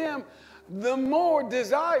myself with him, the more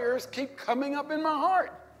desires keep coming up in my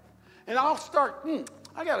heart. And I'll start,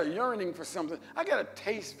 I got a yearning for something. I got a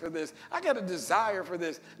taste for this. I got a desire for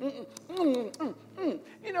this.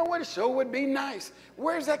 You know what? It sure would be nice.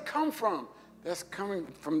 Where's that come from? That's coming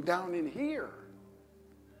from down in here.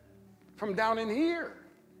 From down in here.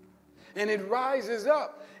 And it rises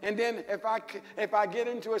up. And then if I get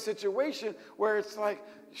into a situation where it's like,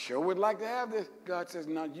 sure would like to have this, God says,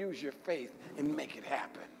 now use your faith and make it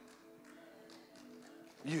happen.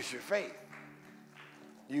 Use your faith.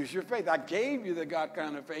 Use your faith. I gave you the God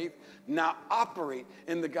kind of faith. Now operate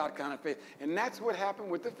in the God kind of faith. And that's what happened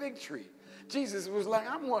with the fig tree. Jesus was like,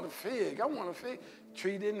 I want a fig. I want a fig.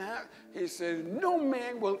 Tree didn't have. He said, no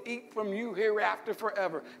man will eat from you hereafter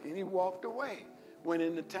forever. And he walked away. Went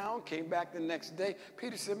into town, came back the next day.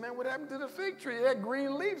 Peter said, man, what happened to the fig tree? It had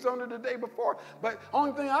green leaves on it the day before. But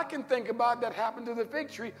only thing I can think about that happened to the fig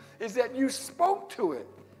tree is that you spoke to it.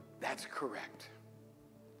 That's correct.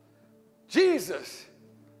 Jesus,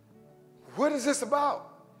 what is this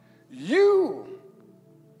about? You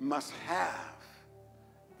must have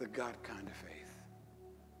the God kind of faith.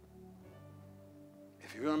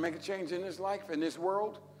 If you're going to make a change in this life, in this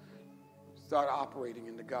world, start operating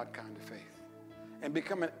in the God kind of faith and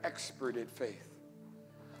become an expert at faith.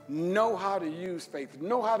 know how to use faith,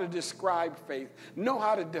 know how to describe faith, know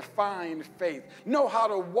how to define faith, know how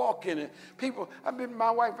to walk in it. People,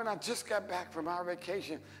 my wife and I just got back from our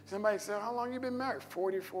vacation. Somebody said, how long you been married?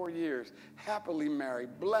 44 years. Happily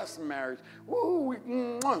married, blessed marriage. Woo,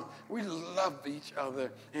 we love each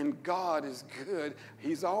other, and God is good.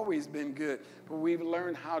 He's always been good. But we've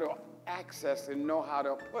learned how to access and know how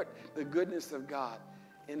to put the goodness of God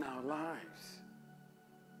in our lives.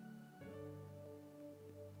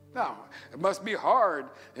 No, it must be hard.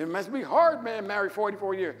 It must be hard, man, married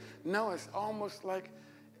 44 years. No, it's almost like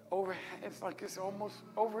it's almost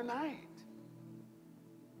overnight.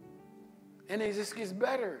 And it just gets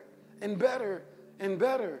better and better and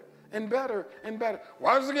better and better and better.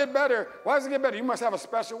 Why does it get better? Why does it get better? You must have a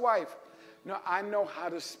special wife. No, I know how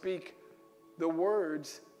to speak the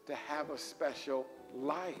words to have a special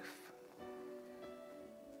life.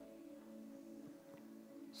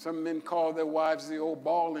 Some men call their wives the old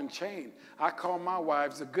ball and chain. I call my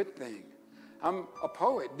wives a good thing. I'm a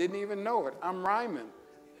poet, didn't even know it. I'm rhyming.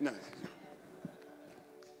 No.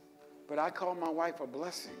 But I call my wife a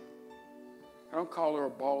blessing. I don't call her a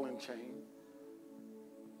ball and chain.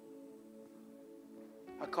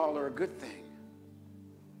 I call her a good thing.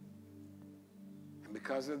 And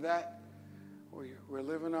because of that, we're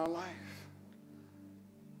living our life.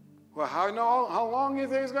 Well, how long do you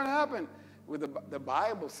think it's going to happen? The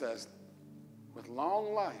Bible says, with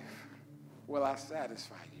long life will I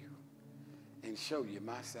satisfy you and show you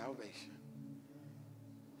my salvation.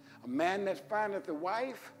 A man that findeth a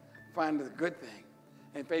wife findeth a good thing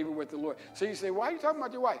and favor with the Lord. So you say, why are you talking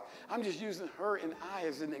about your wife? I'm just using her and I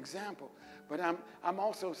as an example. But I'm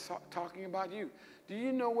also talking about you. Do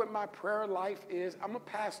you know what my prayer life is? I'm a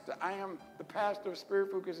pastor. I am the pastor of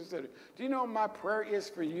Spirit Food Christian Center. Do you know what my prayer is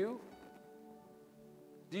for you?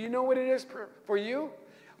 Do you know what it is for you?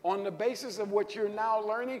 On the basis of what you're now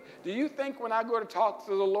learning, do you think when I go to talk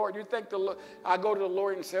to the Lord, you think I go to the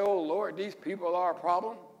Lord and say, oh, Lord, these people are a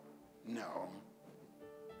problem? No.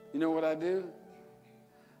 You know what I do?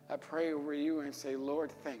 I pray over you and say,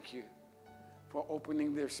 Lord, thank you for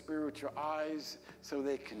opening their spiritual eyes so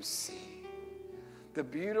they can see the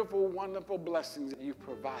beautiful, wonderful blessings that you've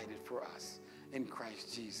provided for us in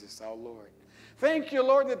Christ Jesus, our Lord. Thank you,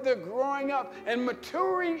 Lord, that they're growing up and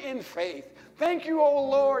maturing in faith. Thank you, oh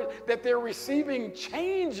Lord, that they're receiving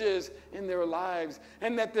changes in their lives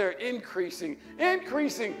and that they're increasing in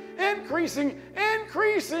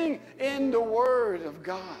the Word of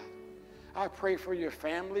God. I pray for your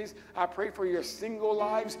families. I pray for your single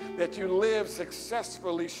lives, that you live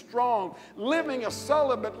successfully, strong, living a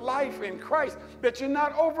celibate life in Christ, that you're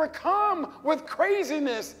not overcome with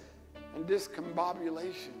craziness and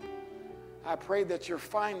discombobulation. I pray that your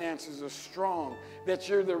finances are strong, that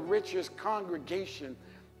you're the richest congregation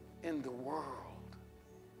in the world.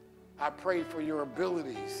 I pray for your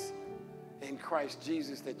abilities in Christ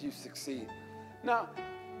Jesus that you succeed. Now,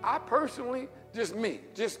 I personally, just me.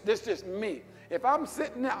 If I'm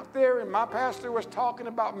sitting out there and my pastor was talking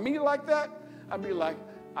about me like that, I'd be like,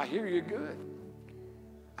 I hear you good.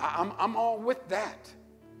 I'm all with that.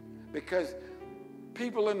 Because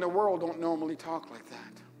people in the world don't normally talk like that.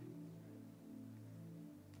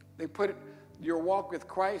 They put your walk with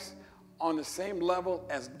Christ on the same level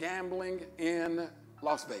as gambling in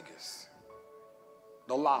Las Vegas,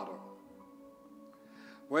 the lotto,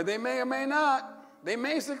 where they may or may not, they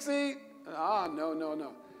may succeed.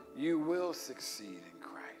 No. You will succeed in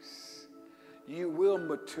Christ. You will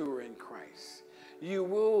mature in Christ. You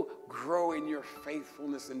will grow in your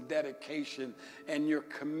faithfulness and dedication and your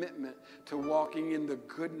commitment to walking in the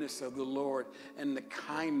goodness of the Lord and the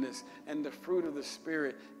kindness and the fruit of the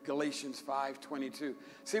Spirit, Galatians 5:22.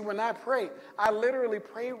 See, when I pray, I literally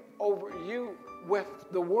pray over you with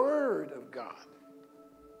the Word of God.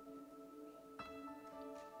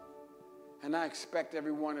 And I expect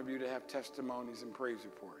every one of you to have testimonies and praise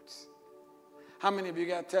reports. How many of you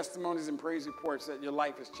got testimonies and praise reports that your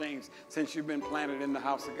life has changed since you've been planted in the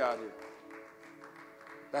house of God here?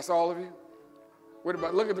 That's all of you? What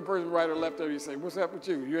about, look at the person right or left of you and say, what's up with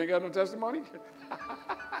you? You ain't got no testimony?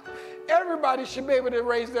 Everybody should be able to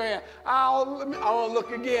raise their hand. I want to look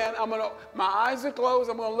again. My eyes are closed.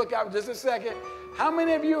 I'm going to look out just a second. How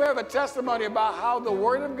many of you have a testimony about how the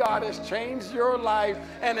Word of God has changed your life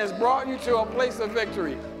and has brought you to a place of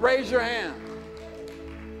victory? Raise your hand.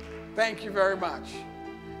 Thank you very much.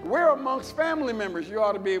 We're amongst family members. You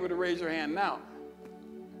ought to be able to raise your hand now.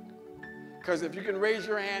 Because if you can raise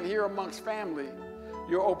your hand here amongst family,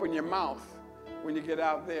 you'll open your mouth when you get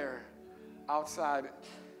out there, outside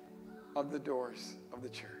of the doors of the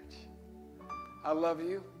church. I love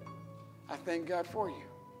you. I thank God for you.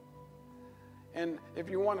 And if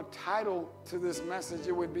you want a title to this message,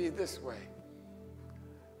 it would be this way.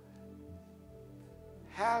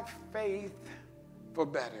 Have faith for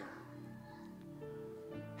better.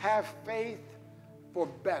 Have faith for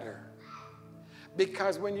better.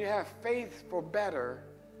 Because when you have faith for better,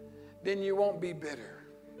 then you won't be bitter.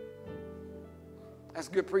 That's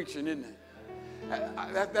good preaching, isn't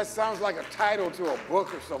it? That sounds like a title to a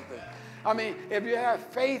book or something. I mean, if you have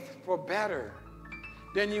faith for better,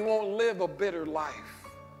 then you won't live a bitter life.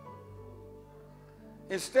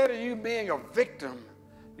 Instead of you being a victim,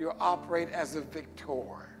 you'll operate as a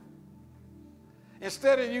victor.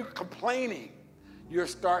 Instead of you complaining, you'll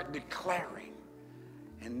start declaring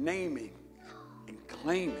and naming and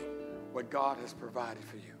claiming what God has provided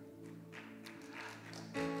for you.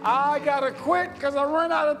 I gotta quit because I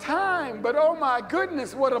run out of time. But oh my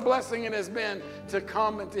goodness, what a blessing it has been to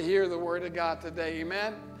come and to hear the word of God today.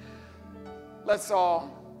 Amen. Let's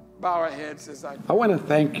all bow our heads as I want to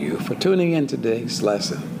thank you for tuning in today's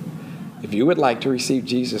lesson. If you would like to receive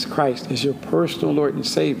Jesus Christ as your personal Lord and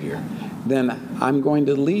Savior, then I'm going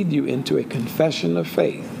to lead you into a confession of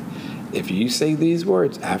faith. If you say these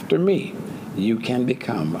words after me, you can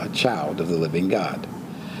become a child of the living God.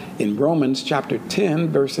 In Romans chapter 10,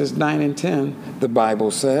 verses 9 and 10, the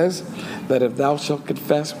Bible says that if thou shalt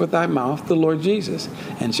confess with thy mouth the Lord Jesus,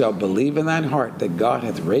 and shalt believe in thine heart that God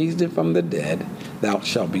hath raised him from the dead, thou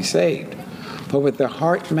shalt be saved. For with the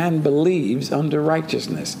heart man believes unto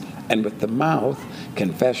righteousness, and with the mouth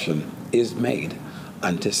confession is made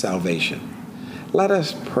unto salvation. Let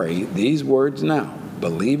us pray these words now,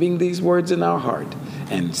 believing these words in our heart,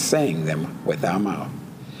 and saying them with our mouth.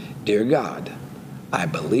 Dear God, I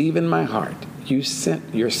believe in my heart you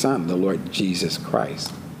sent your Son, the Lord Jesus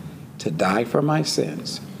Christ, to die for my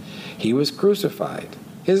sins. He was crucified.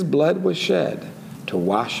 His blood was shed to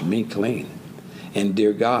wash me clean. And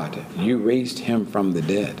dear God, you raised him from the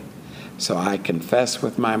dead. So I confess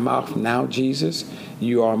with my mouth now, Jesus,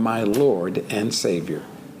 you are my Lord and Savior.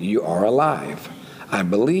 You are alive. I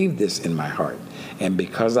believe this in my heart. And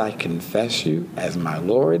because I confess you as my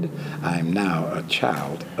Lord, I am now a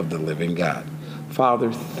child of the living God.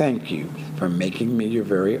 Father, thank you for making me your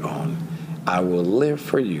very own. I will live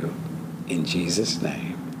for you. In Jesus'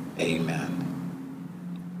 name, amen.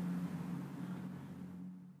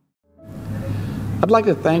 I'd like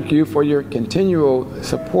to thank you for your continual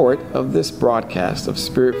support of this broadcast of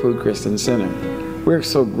Spirit Food Christian Center. We're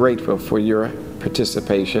so grateful for your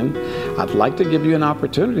participation. I'd like to give you an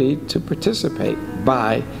opportunity to participate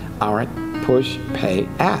by our Push Pay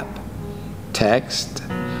app. Text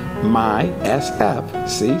MySFCC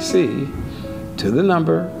to the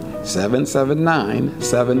number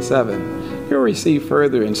 77977. You'll receive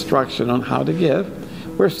further instruction on how to give.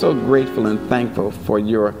 We're so grateful and thankful for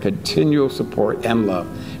your continual support and love.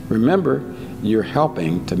 Remember, you're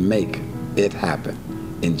helping to make it happen.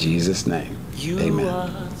 In Jesus' name,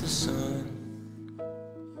 amen.